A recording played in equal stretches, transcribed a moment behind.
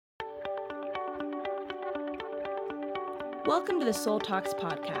Welcome to the Soul Talks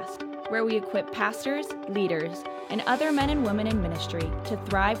podcast, where we equip pastors, leaders, and other men and women in ministry to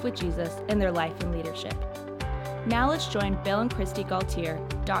thrive with Jesus in their life and leadership. Now let's join Bill and Christy Gaultier,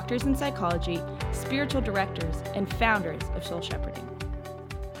 doctors in psychology, spiritual directors, and founders of Soul Shepherding.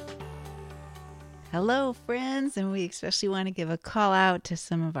 Hello, friends, and we especially want to give a call out to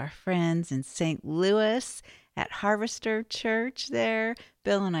some of our friends in St. Louis at Harvester Church there.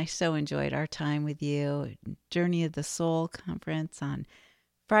 Bill and I so enjoyed our time with you. Journey of the Soul conference on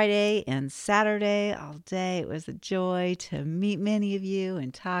Friday and Saturday all day. It was a joy to meet many of you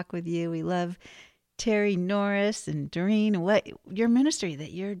and talk with you. We love Terry Norris and Doreen and what your ministry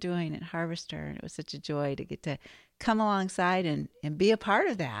that you're doing at Harvester. And it was such a joy to get to come alongside and be a part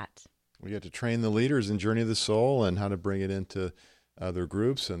of that. We get to train the leaders in Journey of the Soul and how to bring it into their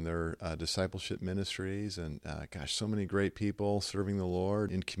groups and their discipleship ministries. And so many great people serving the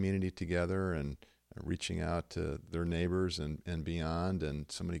Lord in community together and reaching out to their neighbors and beyond.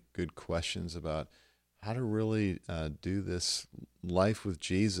 And so many good questions about how to really do this life with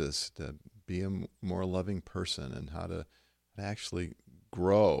Jesus, to be a more loving person, and how to actually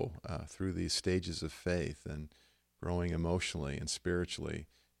grow through these stages of faith and growing emotionally and spiritually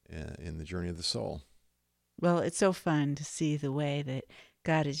in the journey of the soul. Well, it's so fun to see the way that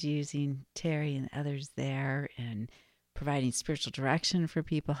God is using Terry and others there and providing spiritual direction for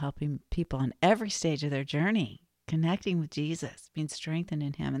people, helping people on every stage of their journey, connecting with Jesus, being strengthened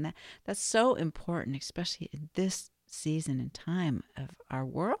in Him. And that's so important, especially in this season and time of our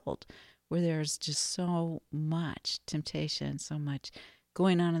world where there's just so much temptation, so much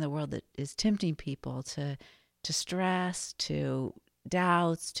going on in the world that is tempting people to stress, to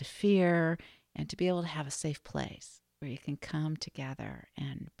doubts, to fear, and to be able to have a safe place where you can come together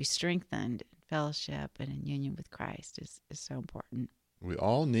and be strengthened in fellowship and in union with Christ is so important. We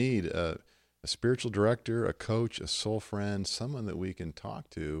all need a spiritual director, a coach, a soul friend, someone that we can talk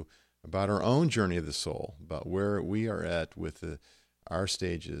to about our own journey of the soul, about where we are at with our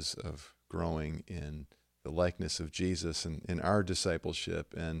stages of growing in the likeness of Jesus and in our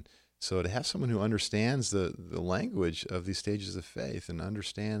discipleship. And so to have someone who understands the language of these stages of faith and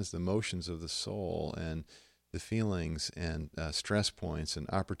understands the motions of the soul and the feelings and stress points and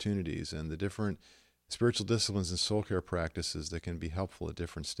opportunities and the different spiritual disciplines and soul care practices that can be helpful at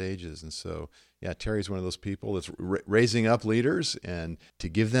different stages. And so, Terry's one of those people that's raising up leaders, and to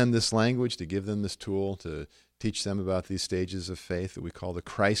give them this language, to give them this tool, to teach them about these stages of faith that we call the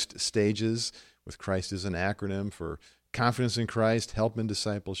Christ stages, with Christ as an acronym for confidence in Christ, help in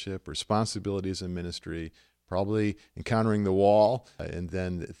discipleship, responsibilities in ministry, probably encountering the wall, and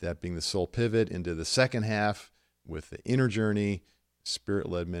then that being the soul pivot into the second half with the inner journey,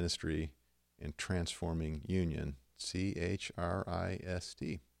 spirit-led ministry, and transforming union, CHRIST.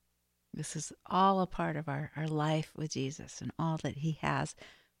 This is all a part of our life with Jesus and all that He has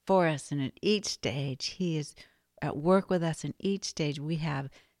for us. And at each stage, He is at work with us. In each stage, we have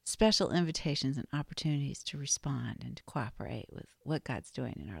special invitations and opportunities to respond and to cooperate with what God's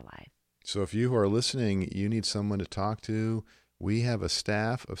doing in our life. So if you who are listening, you need someone to talk to, we have a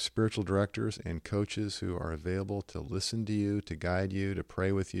staff of spiritual directors and coaches who are available to listen to you, to guide you, to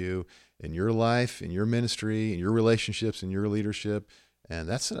pray with you in your life, in your ministry, in your relationships, in your leadership. And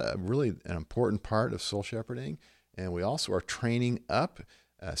that's really an important part of soul shepherding. And we also are training up,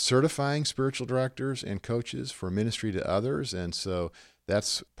 certifying spiritual directors and coaches for ministry to others. And so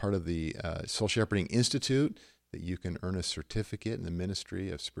that's part of the Soul Shepherding Institute, that you can earn a certificate in the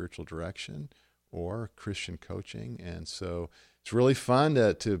ministry of spiritual direction or Christian coaching. And so it's really fun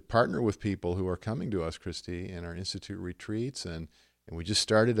to partner with people who are coming to us, Christy, in our Institute retreats. And we just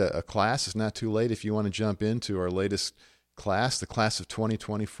started a class. It's not too late if you want to jump into our latest class, the class of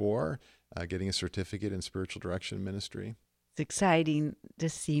 2024, getting a certificate in spiritual direction ministry. It's exciting to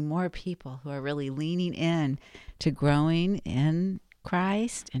see more people who are really leaning in to growing in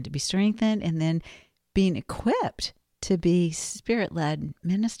Christ and to be strengthened, and then being equipped to be spirit-led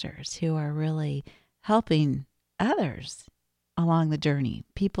ministers who are really helping others along the journey,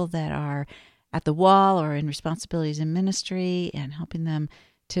 people that are at the wall or in responsibilities in ministry, and helping them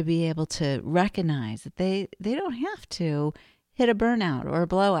to be able to recognize that they don't have to hit a burnout or a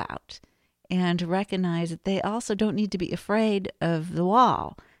blowout, and to recognize that they also don't need to be afraid of the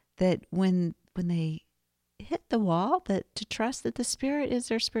wall, that when they hit the wall, that to trust that the Spirit is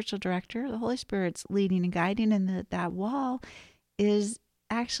their spiritual director, the Holy Spirit's leading and guiding, and that wall is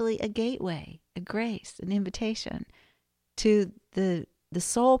actually a gateway, a grace, an invitation to the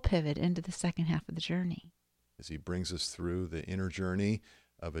soul pivot into the second half of the journey. As He brings us through the inner journey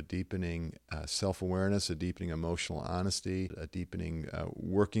of a deepening self-awareness, a deepening emotional honesty, a deepening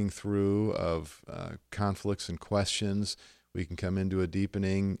working through of conflicts and questions. We can come into a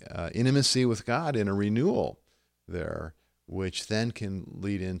deepening intimacy with God and a renewal there, which then can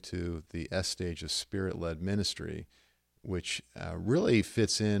lead into the S stage of Spirit-led ministry, which really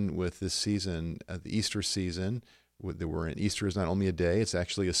fits in with this season, the Easter season that we're in. Easter is not only a day, it's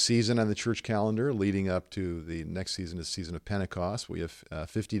actually a season on the church calendar leading up to the next season, the season of Pentecost. We have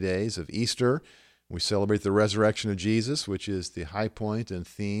 50 days of Easter. We celebrate the resurrection of Jesus, which is the high point and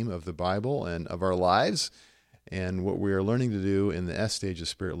theme of the Bible and of our lives. And what we are learning to do in the S stage of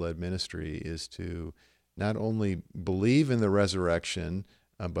Spirit-led ministry is to not only believe in the resurrection,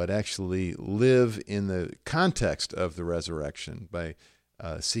 but actually live in the context of the resurrection by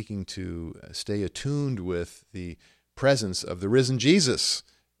seeking to stay attuned with the presence of the risen Jesus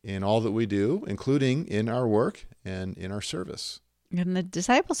in all that we do, including in our work and in our service. And the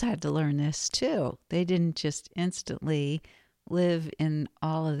disciples had to learn this too. They didn't just instantly live in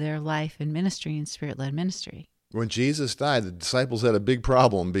all of their life and ministry in Spirit-led ministry. When Jesus died, the disciples had a big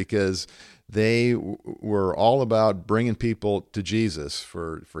problem because they were all about bringing people to Jesus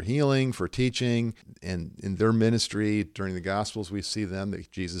for healing, for teaching, and in their ministry during the Gospels, we see them that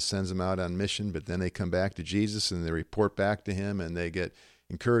Jesus sends them out on mission, but then they come back to Jesus and they report back to him and they get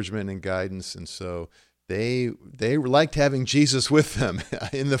encouragement and guidance. And so they liked having Jesus with them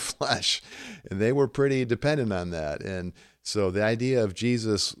in the flesh, and they were pretty dependent on that. And so the idea of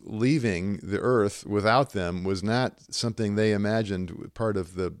Jesus leaving the earth without them was not something they imagined part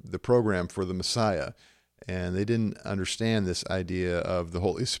of the program for the Messiah. And they didn't understand this idea of the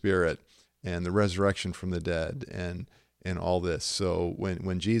Holy Spirit and the resurrection from the dead and all this. So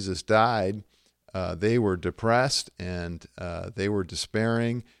when Jesus died, they were depressed and they were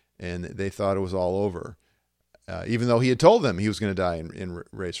despairing, and they thought it was all over. Even though he had told them he was going to die and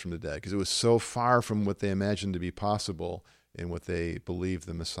raise from the dead, because it was so far from what they imagined to be possible and what they believed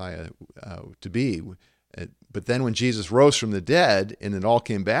the Messiah to be. But then when Jesus rose from the dead and it all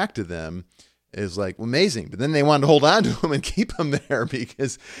came back to them, it was like amazing. But then they wanted to hold on to him and keep him there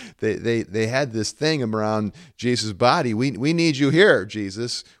because they had this thing around Jesus' body. We need you here,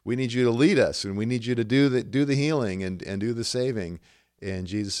 Jesus. We need you to lead us, and we need you to do the healing and do the saving. And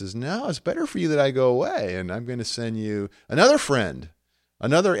Jesus says, no, it's better for you that I go away, and I'm going to send you another friend,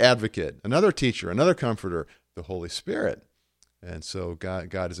 another advocate, another teacher, another comforter, the Holy Spirit. And so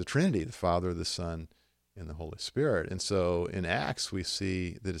God is a Trinity, the Father, the Son, and the Holy Spirit. And so in Acts, we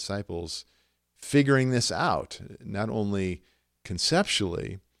see the disciples figuring this out, not only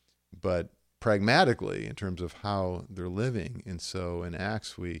conceptually, but pragmatically in terms of how they're living. And so in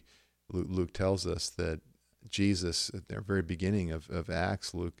Acts, Luke tells us that Jesus, at the very beginning of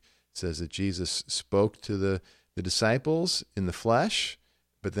Acts, Luke says that Jesus spoke to the disciples in the flesh,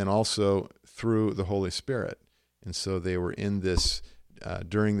 but then also through the Holy Spirit. And so they were in this,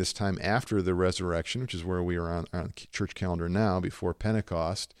 during this time after the resurrection, which is where we are on the church calendar now, before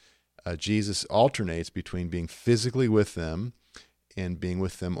Pentecost, Jesus alternates between being physically with them and being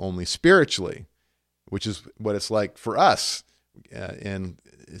with them only spiritually, which is what it's like for us. And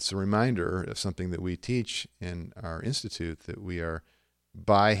it's a reminder of something that we teach in our institute, that we are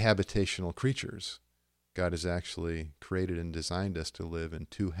bihabitational creatures. God has actually created and designed us to live in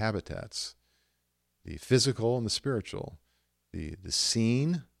two habitats, the physical and the spiritual, the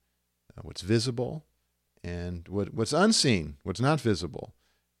seen, what's visible, and what's unseen, what's not visible.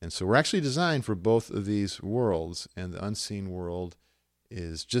 And so we're actually designed for both of these worlds, and the unseen world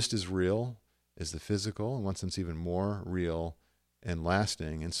is just as real as the physical, in one sense even more real and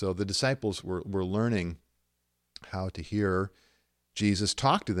lasting. And so the disciples were learning how to hear Jesus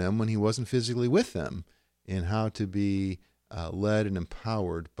talk to them when he wasn't physically with them, and how to be led and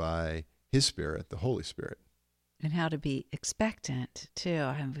empowered by his Spirit, the Holy Spirit. And how to be expectant, too.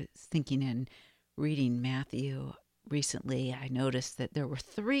 I was thinking in reading Matthew recently, I noticed that there were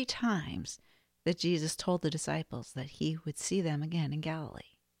 3 times that Jesus told the disciples that he would see them again in Galilee.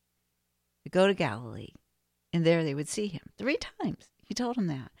 To go to Galilee, and there they would see him. 3 times he told them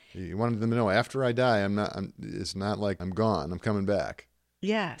that. He wanted them to know, after I die, it's not like I'm gone, I'm coming back.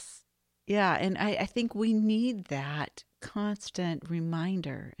 Yes. Yeah, and I think we need that constant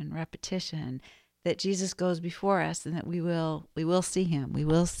reminder and repetition that Jesus goes before us, and that we will see him. We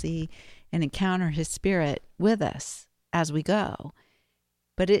will see and encounter his Spirit with us as we go.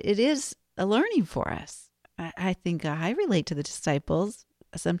 But it is a learning for us. I think I relate to the disciples.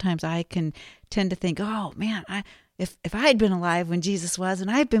 Sometimes I can tend to think, oh man, if I had been alive when Jesus was,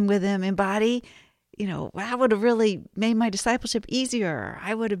 and I've been with him in body, I would have really made my discipleship easier.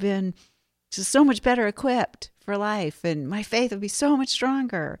 I would have been just so much better equipped for life and my faith would be so much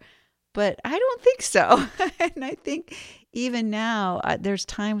stronger. But I don't think so. And I think even now, there's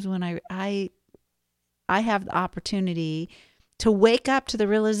times when I have the opportunity to wake up to the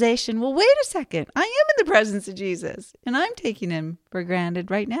realization, well, wait a second, I am in the presence of Jesus and I'm taking him for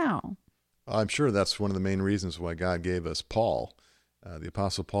granted right now. I'm sure that's one of the main reasons why God gave us Paul. The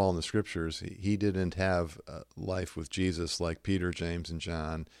Apostle Paul in the Scriptures, he didn't have life with Jesus like Peter, James, and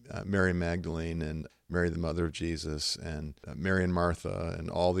John, Mary Magdalene, and Mary the mother of Jesus, and Mary and Martha, and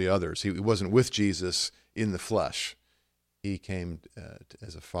all the others. He wasn't with Jesus in the flesh. He came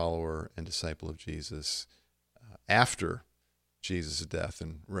as a follower and disciple of Jesus after Jesus' death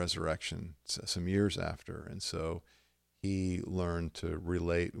and resurrection, some years after. And so he learned to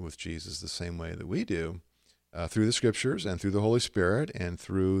relate with Jesus the same way that we do, through the Scriptures and through the Holy Spirit and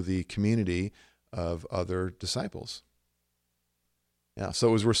through the community of other disciples. Yeah,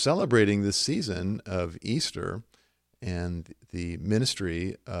 so as we're celebrating this season of Easter and the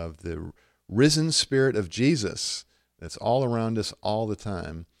ministry of the risen Spirit of Jesus that's all around us all the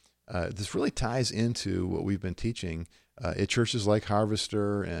time, this really ties into what we've been teaching at churches like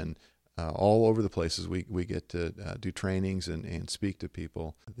Harvester and all over the places we get to do trainings and speak to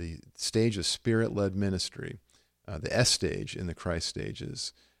people. The stage of Spirit-led ministry, the S stage in the Christ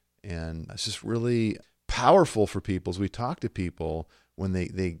stages. And it's just really powerful for people as we talk to people when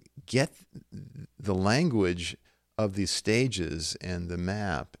they get the language of these stages and the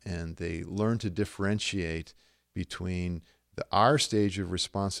map, and they learn to differentiate between the R stage of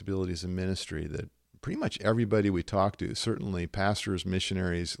responsibilities and ministry that pretty much everybody we talk to, certainly pastors,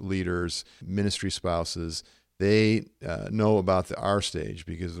 missionaries, leaders, ministry spouses, they know about the R stage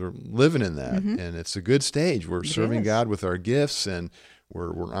because they're living in that. Mm-hmm. And it's a good stage. We're serving God with our gifts, and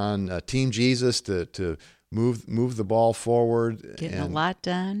we're on Team Jesus to move the ball forward. Getting a lot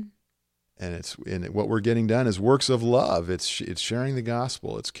done. And what we're getting done is works of love. It's sharing the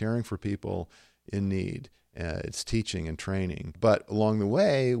gospel. It's caring for people in need. It's teaching and training. But along the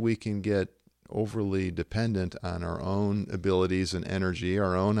way, we can get overly dependent on our own abilities and energy,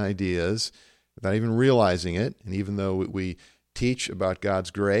 our own ideas, without even realizing it. And even though we teach about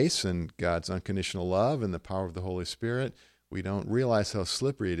God's grace and God's unconditional love and the power of the Holy Spirit, we don't realize how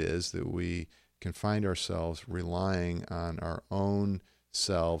slippery it is that we can find ourselves relying on our own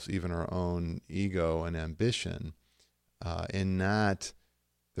selves, even our own ego and ambition, and not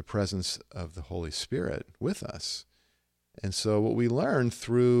the presence of the Holy Spirit with us. And so what we learn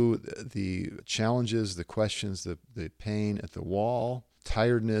through the challenges, the questions, the pain at the wall,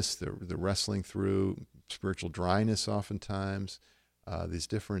 tiredness, the wrestling through, spiritual dryness oftentimes, these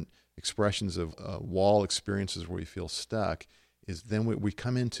different expressions of wall experiences where we feel stuck, is then we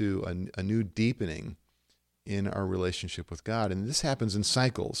come into a new deepening in our relationship with God. And this happens in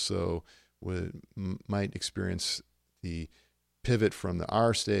cycles. So we might experience the pivot from the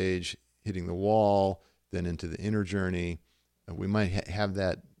R stage, hitting the wall, then into the inner journey. We might have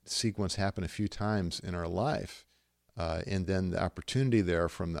that sequence happen a few times in our life. And then the opportunity there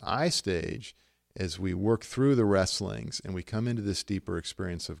from the I stage, as we work through the wrestlings and we come into this deeper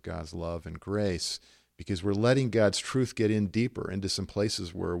experience of God's love and grace, because we're letting God's truth get in deeper into some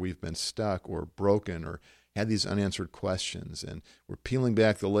places where we've been stuck or broken or had these unanswered questions. And we're peeling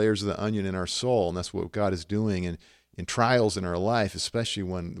back the layers of the onion in our soul, and that's what God is doing in trials in our life, especially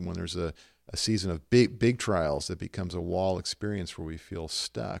when there's a season of big trials that becomes a wall experience where we feel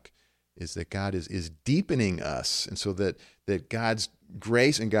stuck, is that God is deepening us, and so that God's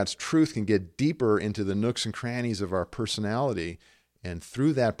grace and God's truth can get deeper into the nooks and crannies of our personality, and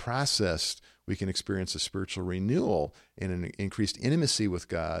through that process we can experience a spiritual renewal and an increased intimacy with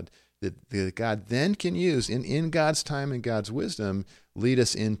God that God then can use in God's time and God's wisdom, lead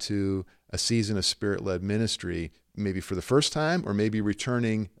us into a season of Spirit-led ministry, maybe for the first time or maybe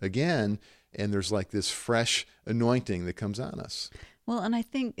returning again, and there's like this fresh anointing that comes on us. Well, and I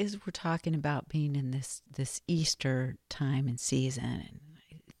think as we're talking about being in this Easter time and season, and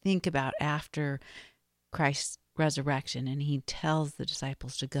think about after Christ's resurrection, and he tells the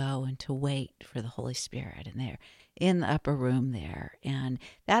disciples to go and to wait for the Holy Spirit, and they're in the upper room there. And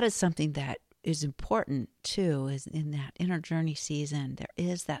that is something that is important too, is in that inner journey season, there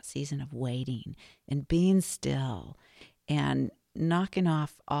is that season of waiting and being still and knocking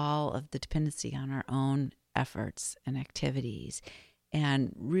off all of the dependency on our own efforts and activities,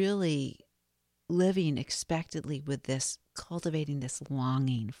 and really living expectantly with this, cultivating this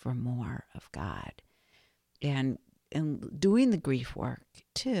longing for more of God, and doing the grief work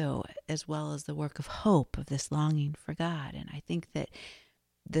too, as well as the work of hope of this longing for God. And I think that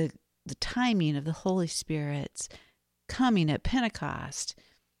the timing of the Holy Spirit's coming at Pentecost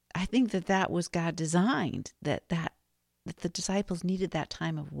I think that was God designed, that the disciples needed that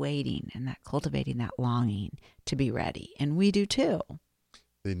time of waiting and that cultivating that longing to be ready. And we do too.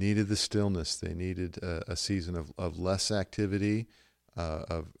 They needed the stillness. They needed a season of less activity,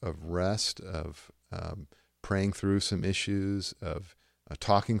 of rest, of praying through some issues, of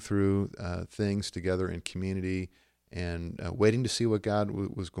talking through things together in community, and waiting to see what God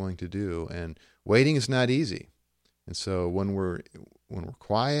was going to do. And waiting is not easy. And so when we're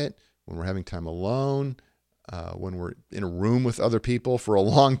quiet, when we're having time alone, when we're in a room with other people for a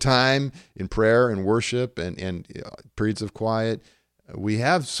long time in prayer and worship and periods of quiet, we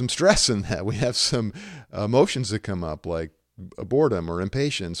have some stress in that. We have some emotions that come up, like boredom or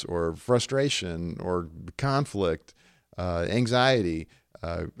impatience or frustration or conflict, anxiety,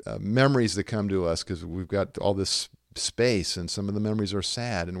 memories that come to us because we've got all this space, and some of the memories are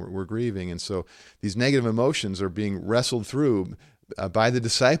sad and we're grieving. And so these negative emotions are being wrestled through by the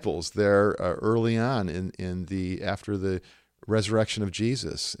disciples there early on after the resurrection of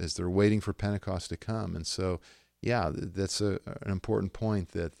Jesus, as they're waiting for Pentecost to come. And so, yeah, that's an important point,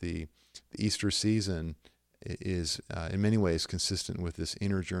 that the Easter season is in many ways consistent with this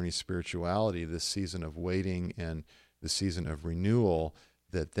inner journey spirituality, this season of waiting and the season of renewal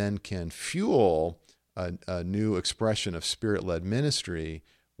that then can fuel a new expression of Spirit-led ministry,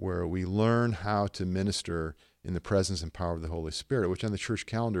 where we learn how to minister in the presence and power of the Holy Spirit, which on the church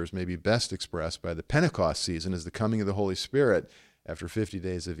calendar is maybe best expressed by the Pentecost season as the coming of the Holy Spirit after 50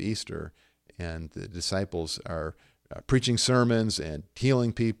 days of Easter. And the disciples are preaching sermons and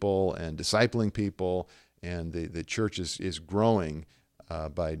healing people and discipling people, and the church is growing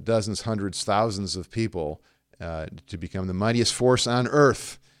by dozens, hundreds, thousands of people to become the mightiest force on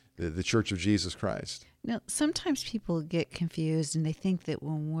earth, the Church of Jesus Christ. Now, sometimes people get confused and they think that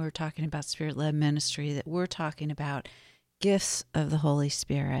when we're talking about Spirit-led ministry, that we're talking about gifts of the Holy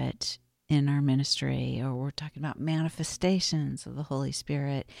Spirit in our ministry, or we're talking about manifestations of the Holy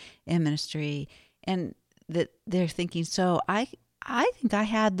Spirit in ministry, and that they're thinking, so I think I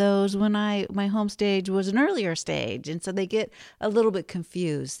had those when my home stage was an earlier stage, and so they get a little bit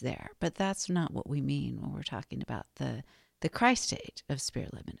confused there. But that's not what we mean when we're talking about the Christ stage of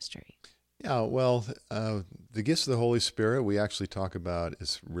Spirit-led ministry. Yeah, well, the gifts of the Holy Spirit we actually talk about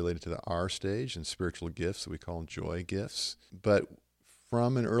is related to the R stage and spiritual gifts that we call joy gifts. But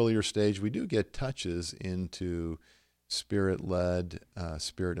from an earlier stage, we do get touches into Spirit-led,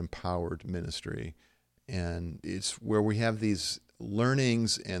 Spirit-empowered ministry. And it's where we have these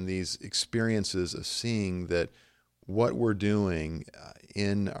learnings and these experiences of seeing that what we're doing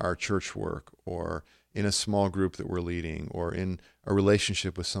in our church work, or in a small group that we're leading, or in a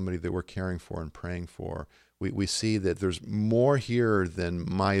relationship with somebody that we're caring for and praying for, we see that there's more here than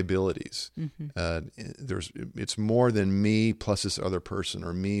my abilities. Mm-hmm. It's more than me plus this other person,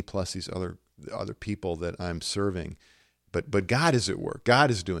 or me plus these other people that I'm serving. But God is at work.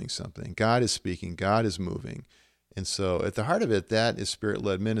 God is doing something. God is speaking. God is moving. And so at the heart of it, that is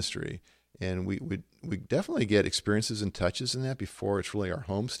Spirit-led ministry. And we definitely get experiences and touches in that before it's really our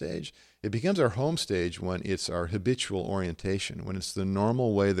home stage. It becomes our home stage when it's our habitual orientation, when it's the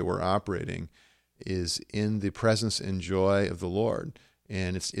normal way that we're operating is in the presence and joy of the Lord.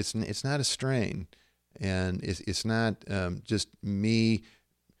 And it's not a strain. And it's not just me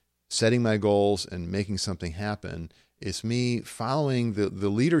setting my goals and making something happen. It's me following the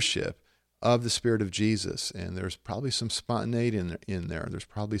leadership of the Spirit of Jesus. And there's probably some spontaneity in there. There's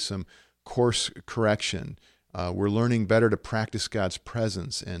probably some course correction. We're learning better to practice God's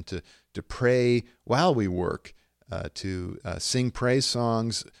presence and to pray while we work, to sing praise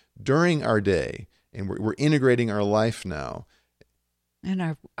songs during our day. And we're integrating our life now. And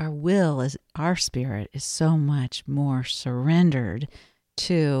our will, our spirit is so much more surrendered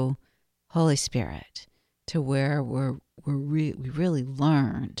to Holy Spirit, to where we really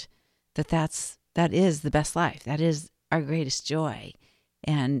learned that is the best life. That is our greatest joy.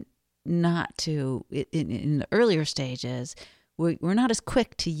 And not to, in the earlier stages, we're not as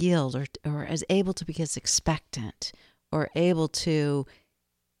quick to yield or as able to be as expectant or able to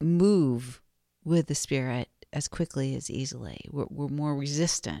move with the Spirit as quickly as easily. We're more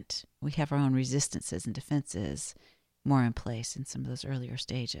resistant. We have our own resistances and defenses more in place in some of those earlier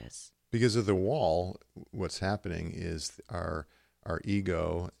stages. Because of the wall, what's happening is our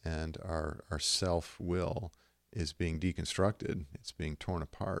ego and our self-will is being deconstructed. It's being torn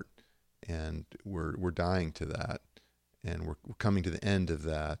apart. And we're dying to that, and we're coming to the end of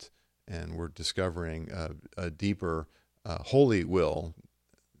that, and we're discovering a deeper holy will,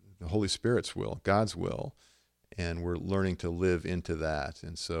 the Holy Spirit's will, God's will, and we're learning to live into that.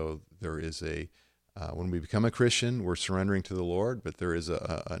 And so there is a When we become a Christian, we're surrendering to the Lord, but there is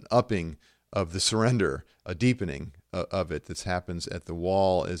an upping of the surrender, a deepening of it that happens at the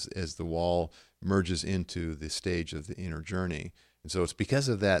wall as the wall merges into the stage of the inner journey. And so it's because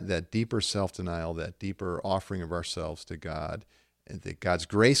of that deeper self-denial, that deeper offering of ourselves to God, and that God's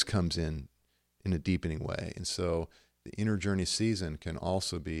grace comes in a deepening way. And so the inner journey season can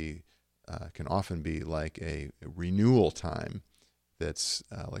often be like a renewal time that's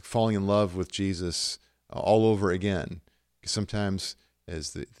like falling in love with Jesus all over again. Sometimes,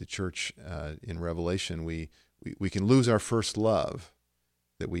 as the church in Revelation, we can lose our first love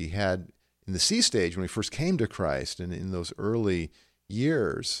that we had in the C stage when we first came to Christ, and in those early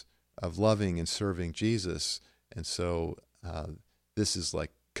years of loving and serving Jesus. And so this is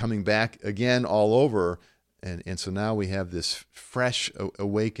like coming back again all over. And so now we have this fresh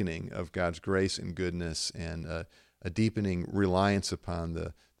awakening of God's grace and goodness, and a deepening reliance upon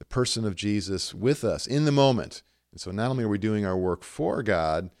the person of Jesus with us in the moment. And so not only are we doing our work for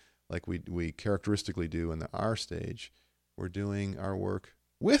God, like we characteristically do in the R stage, we're doing our work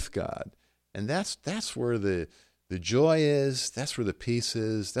with God. And that's where the joy is, that's where the peace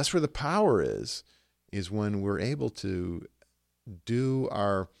is, that's where the power is when we're able to do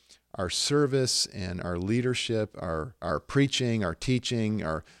our service and our leadership, our preaching, our teaching,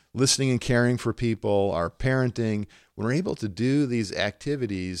 our listening and caring for people, our parenting, when we're able to do these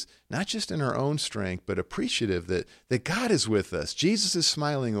activities, not just in our own strength, but appreciative that God is with us. Jesus is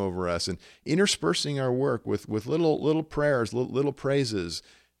smiling over us, and interspersing our work with little prayers, little praises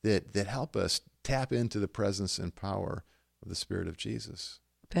that help us tap into the presence and power of the Spirit of Jesus.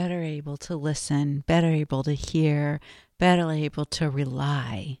 Better able to listen, better able to hear, better able to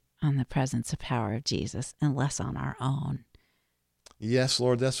rely on the presence and power of Jesus and less on our own. Yes,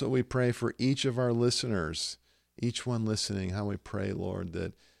 Lord, that's what we pray for each of our listeners, each one listening, how we pray, Lord,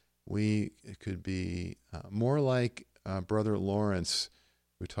 that we could be more like Brother Lawrence,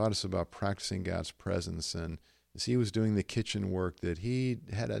 who taught us about practicing God's presence. And as he was doing the kitchen work that he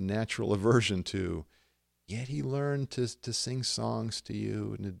had a natural aversion to, yet he learned to sing songs to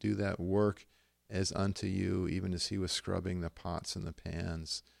you and to do that work as unto you, even as he was scrubbing the pots and the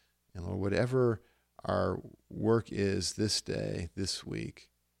pans. And Lord, whatever our work is this day, this week,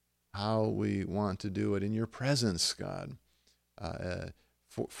 how we want to do it in your presence, God,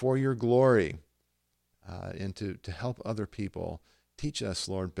 for your glory, and to help other people. Teach us,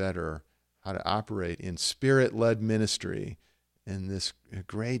 Lord, better how to operate in Spirit-led ministry in this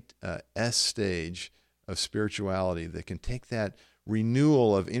great S stage of spirituality that can take that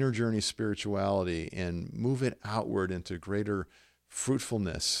renewal of inner journey spirituality and move it outward into greater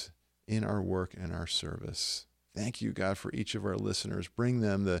fruitfulness in our work and our service. Thank you, God, for each of our listeners. Bring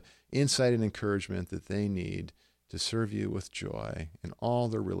them the insight and encouragement that they need to serve you with joy in all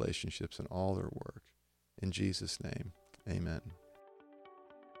their relationships and all their work. In Jesus' name, amen.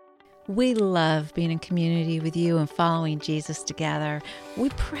 We love being in community with you and following Jesus together. We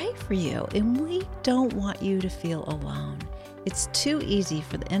pray for you, and we don't want you to feel alone. It's too easy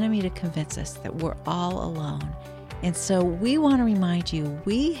for the enemy to convince us that we're all alone. And so we want to remind you,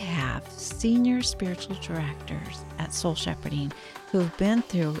 we have senior spiritual directors at Soul Shepherding who have been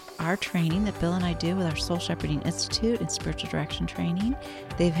through our training that Bill and I do with our Soul Shepherding Institute and spiritual direction training.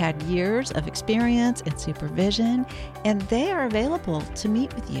 They've had years of experience and supervision, and they are available to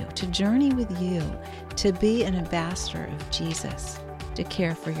meet with you, to journey with you, to be an ambassador of Jesus, to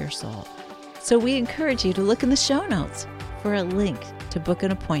care for your soul. So we encourage you to look in the show notes for a link to book an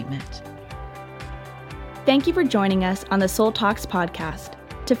appointment. Thank you for joining us on the Soul Talks podcast.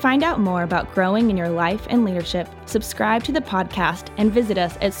 To find out more about growing in your life and leadership, subscribe to the podcast and visit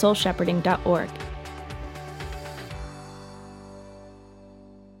us at soulshepherding.org.